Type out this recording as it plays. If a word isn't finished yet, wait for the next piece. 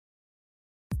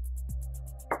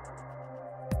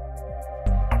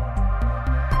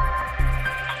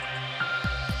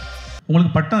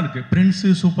உங்களுக்கு பட்டம் இருக்குது, பிரின்ஸு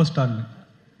சூப்பர் ஸ்டார்னு.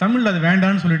 தமிழில் அது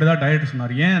வேண்டான்னு சொல்லிட்டு தான் டைரக்டர்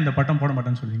சொன்னார். ஏன் அந்த பட்டம் போட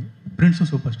மாட்டேன்னு சொல்லுவீங்க? பிரின்ஸும்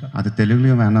சூப்பர் ஸ்டார். அது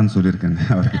தெலுங்குலையும் வேண்டான்னு சொல்லியிருக்கேங்க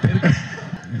அவர்கிட்ட.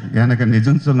 எனக்கு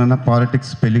நிஜம் சொல்லணும்னா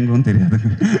பாலிடிக்ஸ் ஸ்பெல்லிங்கும்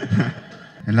தெரியாதுங்க.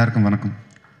 எல்லாருக்கும் வணக்கம்.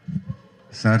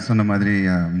 சார் சொன்ன மாதிரி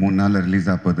 3 நாளில் ரிலீஸ்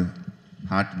ஆகுது.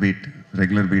 ஹார்ட் பீட்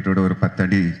ரெகுலர் பீட்டோட ஒரு 10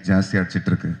 அடி ஜாஸ்தி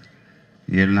அடிச்சிட்ருக்கு.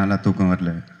 7 நாளாக தூக்கம்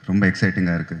வரல. ரொம்ப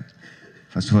எக்ஸைட்டிங்காக இருக்குது.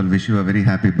 First of all wish you a very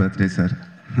happy birthday sir.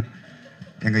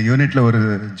 எங்கள் யூனிட்டில் ஒரு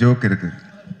ஜோக் இருக்குது.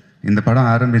 இந்த படம்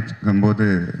ஆரம்பிக்கும் போது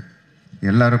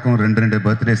எல்லாருக்கும் 2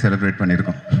 பர்த்டே செலிப்ரேட்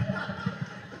பண்ணியிருக்கோம்.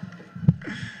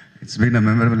 It's been a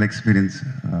memorable experience.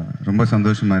 ரொம்ப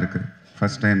சந்தோஷமாக இருக்குது.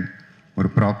 ஃபஸ்ட் டைம் ஒரு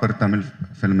ப்ராப்பர் தமிழ்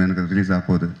ஃபிலிம் எனக்கு ரிலீஸ் ஆக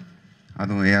போகுது.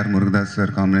 அதுவும் ஏஆர் முருகதாஸ்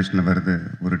சார் காம்பினேஷனில் வருது.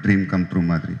 ஒரு ட்ரீம் கம் ட்ரூ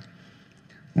மாதிரி.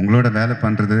 உங்களோட வேலை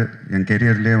பண்ணுறது என்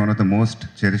கெரியர்லேயே one of the most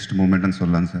cherished மூமெண்ட்னு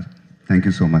சொல்லலாம் சார்.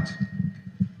 Thank you so much.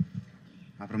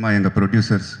 அப்புறமா எங்கள்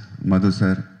ப்ரொடியூசர்ஸ் மது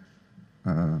சார்,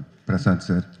 பிரசாத்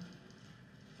சார்,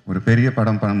 ஒரு பெரிய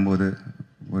படம் பண்ணும்போது,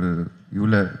 ஒரு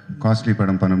இவ்வளோ காஸ்ட்லி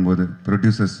படம் பண்ணும்போது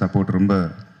ப்ரொடியூசர்ஸ் சப்போர்ட் ரொம்ப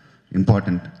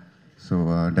இம்பார்ட்டண்ட். ஸோ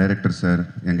டைரக்டர் சார்,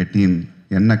 எங்கள் டீம்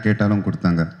என்ன கேட்டாலும்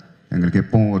கொடுத்தாங்க. எங்களுக்கு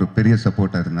எப்போவும் ஒரு பெரிய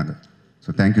சப்போர்ட்டாக இருந்தாங்க.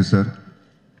 So thank you sir.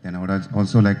 And I would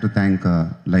also like to thank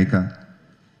Lyca.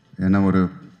 ஏன்னா ஒரு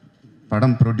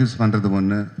படம் ப்ரொடியூஸ் பண்ணுறது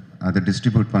ஒன்று, அதை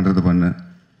டிஸ்ட்ரிபியூட் பண்ணுறது ஒன்று.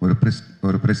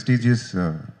 ஒரு ப்ரெஸ்டீஜியஸ்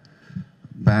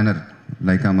பேனர்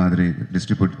லைக்கா மாதிரி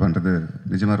டிஸ்ட்ரிபியூட் பண்ணுறது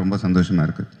நிஜமாக ரொம்ப சந்தோஷமாக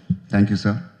இருக்குது. Thank you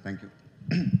sir. தேங்க்யூ.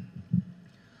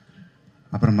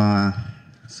 அப்புறமா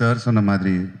சார் சொன்ன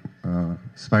மாதிரி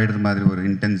ஸ்பைடர் மாதிரி ஒரு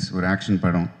இன்டென்ஸ் ஒரு ஆக்ஷன்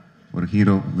படம், ஒரு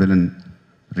ஹீரோ வில்லன்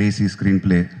ரேசி ஸ்க்ரீன்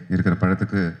பிளே இருக்கிற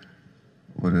படத்துக்கு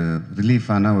ஒரு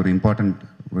ரிலீஃபான ஒரு இம்பார்ட்டண்ட்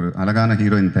ஒரு அழகான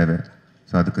ஹீரோயின் தேவை.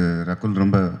 ஸோ அதுக்கு ரகுல்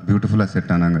ரொம்ப பியூட்டிஃபுல்லாக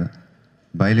செட் ஆனாங்க.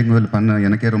 பைலிங்குவல் பண்ண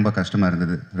எனக்கே ரொம்ப கஷ்டமாக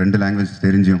இருந்தது, 2 லாங்குவேஜ்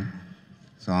தெரிஞ்சும்.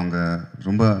 ஸோ அவங்க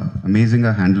ரொம்ப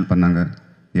அமேசிங்காக ஹேண்டில் பண்ணாங்க.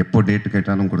 எப்போ டேட்டு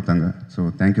கேட்டாலும் கொடுத்தாங்க. So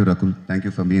thank you Rakul.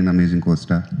 Thank you for being amazing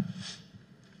co-star.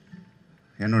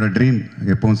 என்னோடய ட்ரீம்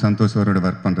எப்போவும் சந்தோஷ் அவரோட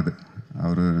ஒர்க் பண்ணுறது.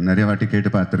 அவர் நிறைய வாட்டி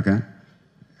கேட்டு பார்த்துருக்கேன்.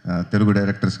 தெலுங்கு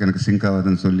டைரக்டர்ஸ்க்கு எனக்கு சிங்க்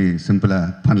ஆகுதுன்னு சொல்லி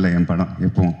சிம்பிளாக பண்ணல என் படம்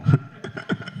எப்போவும்.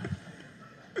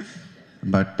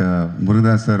 பட்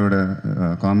முருகதாஸ் சாரோட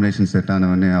காம்பினேஷன் செட்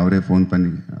ஆனவொடனே அவரே ஃபோன்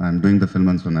பண்ணி ஐ எம் டூயிங் த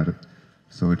ஃபில்ம்னு சொன்னார்.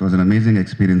 So it was an amazing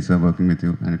experience working with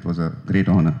you, and it was a great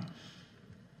honor.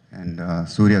 And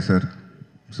Surya sir,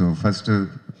 so first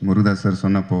Murugadoss sir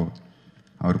சொன்னப்போ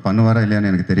அவர் பண்ணுவாரா இல்லையான்னு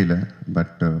எனக்கு தெரியல.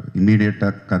 பட்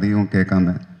இம்மீடியட்டாக கதையும்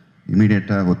கேட்காம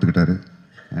இம்மீடியட்டாக ஒத்துக்கிட்டாரு.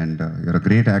 And your a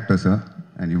great actor sir,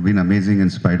 and you been amazing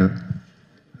in spider.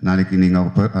 நாளைக்கு நீங்கள்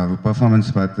அவர்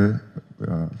பர்ஃபார்மன்ஸ் பார்த்து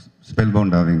ஸ்பெல்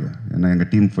பவுண்ட் ஆவீங்க. ஏன்னா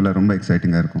எங்கள் டீம் ஃபுல்லாக ரொம்ப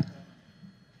எக்ஸைட்டிங்காக இருக்கும்.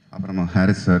 அப்புறமா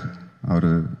ஹாரிஸ் சார்,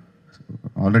 அவர்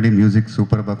ஆல்ரெடி மியூசிக்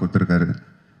சூப்பராக கொடுத்துருக்காரு.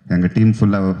 எங்கள் டீம்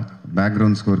ஃபுல்லாக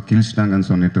பேக்ரவுண்ட் ஸ்கோர் கிழிச்சிட்டாங்கன்னு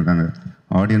சொல்லிட்டு இருக்காங்க.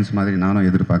 ஆடியன்ஸ் மாதிரி நானும்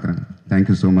எதிர்பார்க்குறேன்.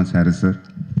 Thank you so much Harris sir.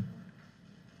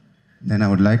 Then I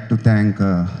would like to thank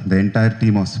the entire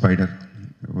team of spider.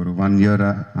 ஒரு 1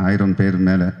 இயராக 1000 பேர்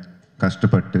மேலே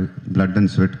கஷ்டப்பட்டு பிளட்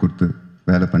அண்ட் ஸ்வெட் கொடுத்து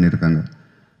வேலை பண்ணியிருக்காங்க.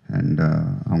 அண்ட்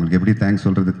அவங்களுக்கு எப்படி தேங்க்ஸ்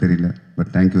சொல்கிறது தெரியல.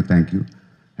 But thank you.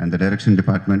 And the direction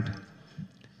department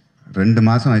 2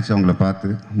 மாதம் ஆயிடுச்சு அவங்கள பார்த்து.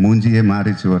 மூஞ்சியே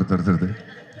மாறிச்சு ஒருத்தருது.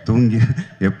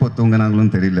 எப்போ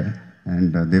தூங்கினாங்களும் தெரியல.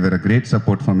 And Thevar a great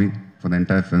support for me for the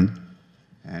entire film.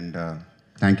 And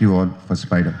thank you all for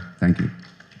spider. Thank you.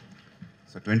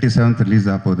 So 27th release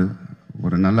ஆகும்போது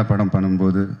ஒரு நல்ல படம்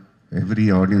பண்ணும்போது எவ்ரி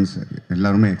ஆடியன்ஸ்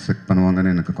எல்லாருமே எக்ஸெப்ட்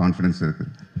பண்ணுவாங்கன்னு எனக்கு கான்ஃபிடென்ஸ்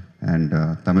இருக்குது. அண்ட்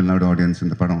தமிழ்நாடு ஆடியன்ஸ்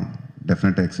இந்த படம்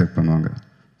டெஃபினட்டாக எக்ஸெப்ட் பண்ணுவாங்க.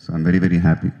 So I'm very very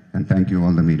happy. And thank you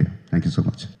all the media. Thank you so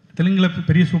much. தெலுங்கில்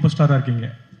பெரிய சூப்பர் ஸ்டாராக இருக்கீங்க.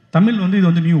 தமிழ் இது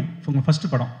வந்து நியூ, உங்கள் ஃபஸ்ட்டு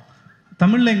படம்.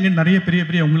 தமிழில் இங்கே நிறைய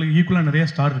பெரிய உங்களுக்கு ஈக்குவலாக நிறைய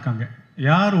ஸ்டார் இருக்காங்க.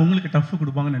 யார் உங்களுக்கு டஃப்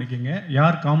கொடுப்பாங்கன்னு நினைக்கிங்க?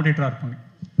 யார் காமெடிட்டராக இருப்பாங்க?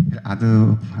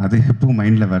 அது எப்பவும்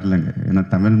மைண்டில் வரலைங்க. ஏன்னா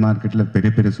தமிழ் மார்க்கெட்டில்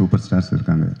பெரிய சூப்பர் ஸ்டார்ஸ்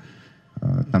இருக்காங்க.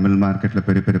 தமிழ் மார்க்கெட்டில்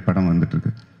பெரிய படம்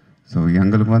வந்துட்டுருக்கு. ஸோ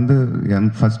எங்களுக்கு என்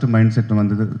ஃபஸ்ட்டு மைண்ட் செட்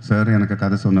வந்தது, சார் எனக்கு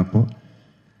கதை சொன்னப்போ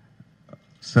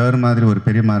சார் மாதிரி ஒரு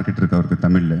பெரிய மார்க்கெட் இருக்குது அவருக்கு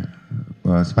தமிழில்.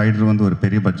 ஸ்பைடர் ஒரு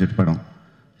பெரிய பட்ஜெட் படம்.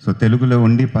 ஸோ தெலுங்குல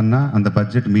ஒண்டி பண்ணால் அந்த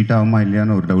பட்ஜெட் மீட் ஆகுமா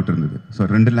இல்லையான்னு ஒரு டவுட் இருந்தது. ஸோ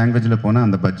 2 லாங்குவேஜில் போனால்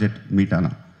அந்த பட்ஜெட் மீட்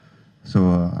ஆகலாம். ஸோ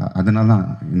அதனால தான்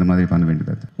இந்த மாதிரி பண்ண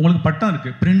வேண்டியது. உங்களுக்கு பட்டம்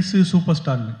இருக்குது, பிரின்ஸு சூப்பர்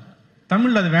ஸ்டார்னு.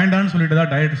 தமிழில் அது வேண்டான்னு சொல்லிட்டு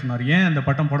தான் டைரக்டர் சொன்னார். ஏன் அந்த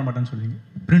பட்டம் போட மாட்டேன்னு சொல்லுவீங்க?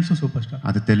 பிரின்ஸும் சூப்பர் ஸ்டார்.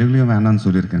 அது தெலுங்குலையும் வேண்டான்னு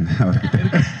சொல்லியிருக்கேங்க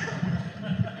அவர்கிட்ட.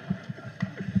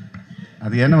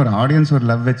 அது ஏன்னா ஒரு ஆடியன்ஸ் ஒரு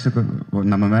லவ் வச்சு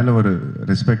நம்ம மேலே ஒரு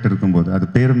ரெஸ்பெக்ட் இருக்கும்போது அது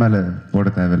பேர் மேலே போட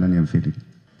தேவையில்லைன்னு என் ஃபீலிங்.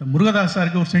 முருகதாஸ்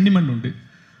சாருக்கு ஒரு சென்டிமெண்ட் உண்டு.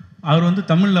 அவர்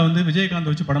தமிழில் விஜயகாந்த்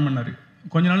வச்சு படம் பண்ணார்.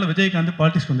 கொஞ்ச நாளில் விஜயகாந்த்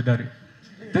பாலிடிக்ஸ் வந்துட்டார்.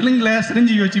 தெலுங்கில்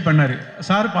சிரஞ்சீவி வச்சு பண்ணார்.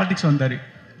 சார் பாலிடிக்ஸ் வந்தார்.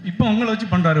 இப்போ உங்களை வச்சு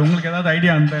பண்ணுறாரு. உங்களுக்கு ஏதாவது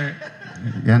ஐடியா? அந்த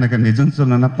எனக்கு நிஜம்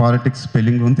சொல்லணும்னா பாலிடிக்ஸ்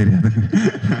ஸ்பெல்லிங்கும் தெரியாதுங்க.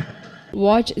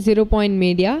 Watch 0 point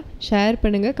media. ஷேர்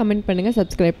பண்ணுங்கள், கமெண்ட் பண்ணுங்கள்,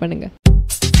 சப்ஸ்கிரைப் பண்ணுங்கள்.